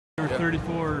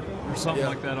34 or something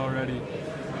like that already.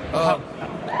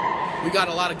 We got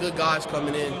a lot of good guys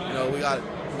coming in. You know, we got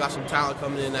some talent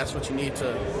coming in. That's what you need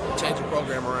to change the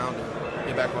program around and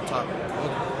get back on top.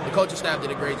 The coaching staff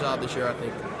did a great job this year, I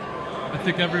think. I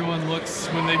think everyone looks,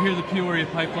 when they hear the Peoria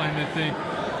pipeline, they think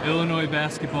Illinois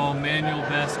basketball, manual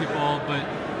basketball, but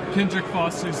Kendrick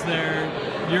Foster's there,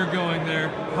 you're going there.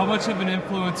 How much of an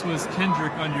influence was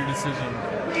Kendrick on your decision?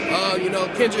 You know,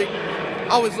 Kendrick,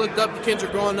 I always looked up to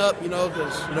Kendrick growing up, you know,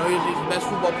 because, you know, he's the best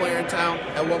football player in town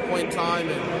at one point in time,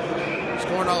 and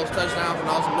scoring all those touchdowns when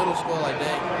I was in middle school, like,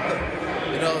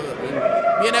 dang. You know,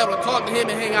 and being able to talk to him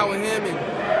and hang out with him and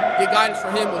get guidance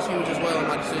from him was huge as well in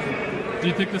my decision. Do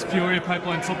you think this Peoria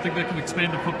pipeline is something that can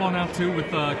expand to football now, too, with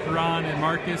Karan and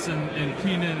Marcus and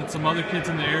Keenan and some other kids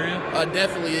in the area?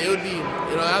 Definitely. It would be,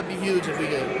 you know, that would be huge if we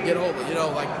could get over, you know,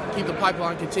 like, keep the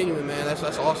pipeline continuing, man.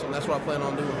 That's awesome. That's what I plan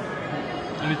on doing.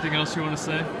 Anything else you want to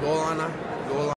say? Goal line.